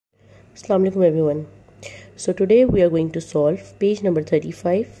Assalamu alaikum everyone. So today we are going to solve page number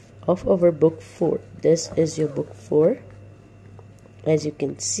 35 of our book 4. This is your book 4, as you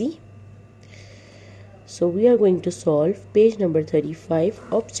can see. So we are going to solve page number 35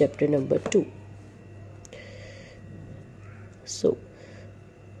 of chapter number 2. So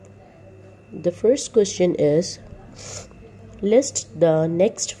the first question is, list the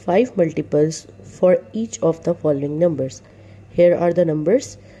next 5 multiples for each of the following numbers. Here are the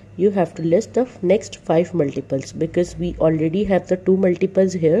numbers. You have to list the next 5 multiples because we already have the 2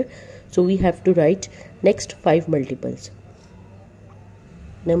 multiples here, so we have to write next 5 multiples.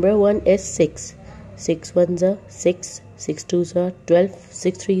 Number 1 is 6. 6 ones are 6, 6 twos are 12,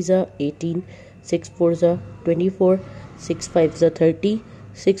 6 threes are 18, 6 fours are 24, 6 fives are 30,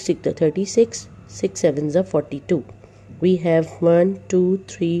 6 six are 36, 6 sevens are 42. We have 1, 2,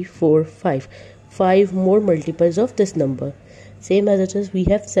 3, 4, 5. 5 more multiples of this number. Same as it is, we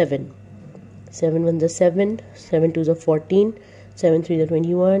have 7. 7 ones are 7, 7 twos are 14, 7 threes are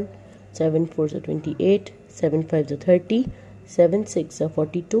 21, 7 fours are 28, 7 fives are 30, 7 sixes are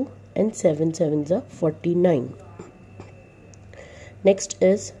 42, and 7 sevens are 49. Next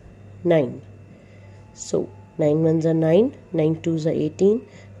is 9. So 9 ones are 9, 9 twos are 18,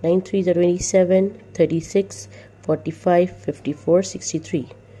 9 threes are 27, 36, 45, 54, 63.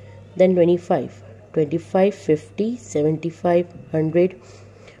 Then 25. 25, 50, 75, 100,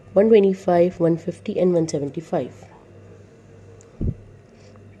 125, 150 and 175.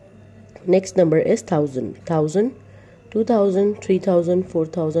 Next number is 1000. 1000, 2000, 3000,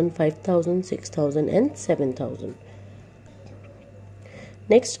 4000, 5000, 6000 and 7000.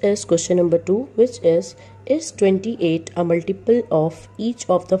 Next is question number 2, which is 28 a multiple of each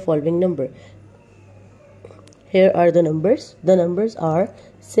of the following number? Here are the numbers. The numbers are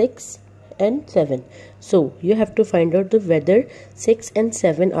 6 and 7. So you have to find out whether 6 and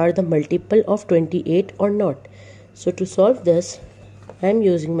 7 are the multiple of 28 or not. So to solve this, I am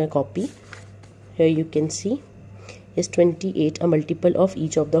using my copy. Here you can see, is 28 a multiple of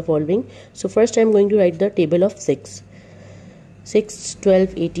each of the following? So first I am going to write the table of 6. 6,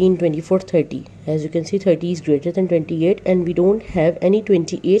 12, 18, 24, 30. As you can see, 30 is greater than 28 and we don't have any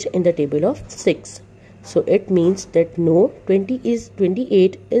 28 in the table of 6. So it means that no,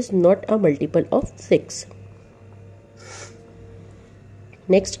 28 is not a multiple of 6.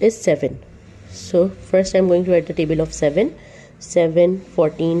 Next is 7. So first I am going to write the table of 7. 7,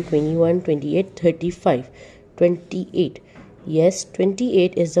 14, 21, 28, 35. 28. Yes,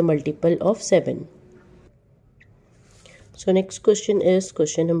 28 is the multiple of 7. So next question is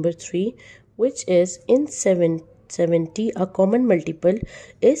question number 3, which is in 70 a common multiple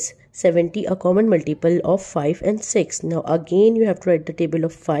is 70 a common multiple of 5 and 6. Now again you have to write the table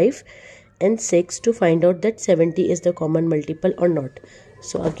of 5 and 6 to find out that 70 is the common multiple or not.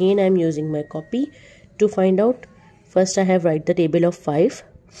 So again I am using my copy to find out. First I have write the table of 5.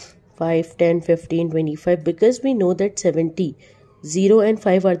 5, 10, 15, 25, because we know that 70, 0 and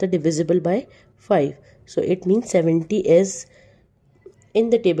 5 are the divisible by 5. So it means 70 is in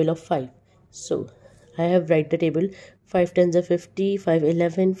the table of 5. So I have write the table. 5 tens are 50, 5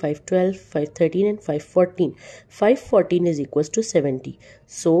 11, 5 12, 5 13 and 5 14. 5 14 is equals to 70.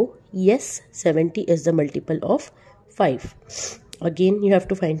 So yes, 70 is the multiple of 5. Again you have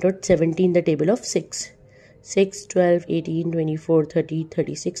to find out 70 in the table of 6. 6, 12, 18, 24, 30,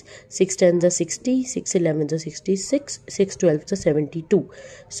 36. 6 tens are 60, 6 11s are 66, 6 12s are 72.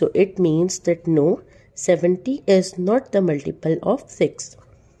 So it means that no, 70 is not the multiple of 6.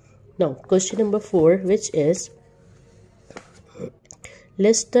 Now question number 4, which is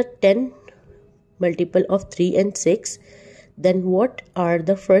list the 10 multiple of 3 and 6. Then what are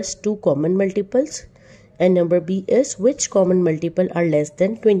the first 2 common multiples? And number B is which common multiple are less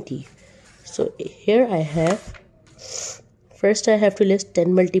than 20? So here I have, first I have to list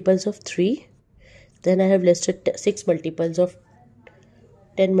 10 multiples of 3. Then I have listed 6 multiples of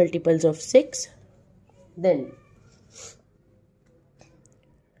 10 multiples of 6. Then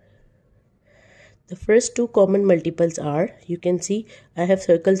the first 2 common multiples are, you can see I have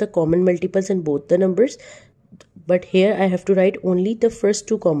circled the common multiples in both the numbers, but here I have to write only the first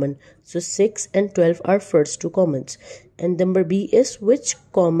 2 common. So 6 and 12 are first 2 commons. And number B is which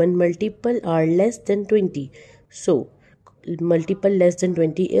common multiple are less than 20. So multiple less than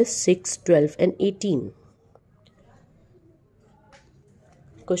 20 is 6, 12 and 18.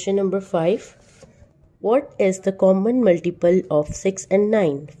 Question number 5. What is the common multiple of 6 and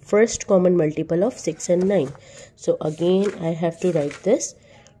 9? First common multiple of 6 and 9. So again I have to write this.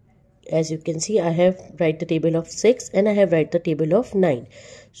 As you can see, I have write the table of 6 and I have write the table of 9.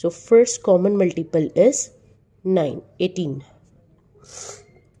 So first common multiple is 9, 18.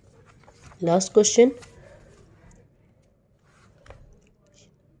 Last question.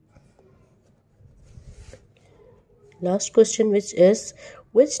 Last question, which is,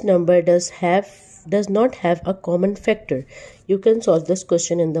 which number does not have a common factor? You can solve this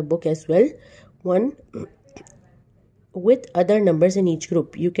question in the book as well. 1. With other numbers in each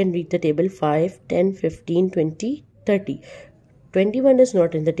group. You can read the table 5, 10, 15, 20, 30. 21 is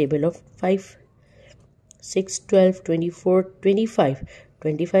not in the table of 5. 6, 12, 24, 25.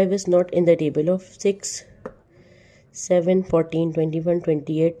 25 is not in the table of 6. 7, 14, 21,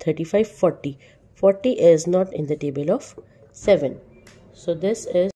 28, 35, 40. 40 is not in the table of 7. So this is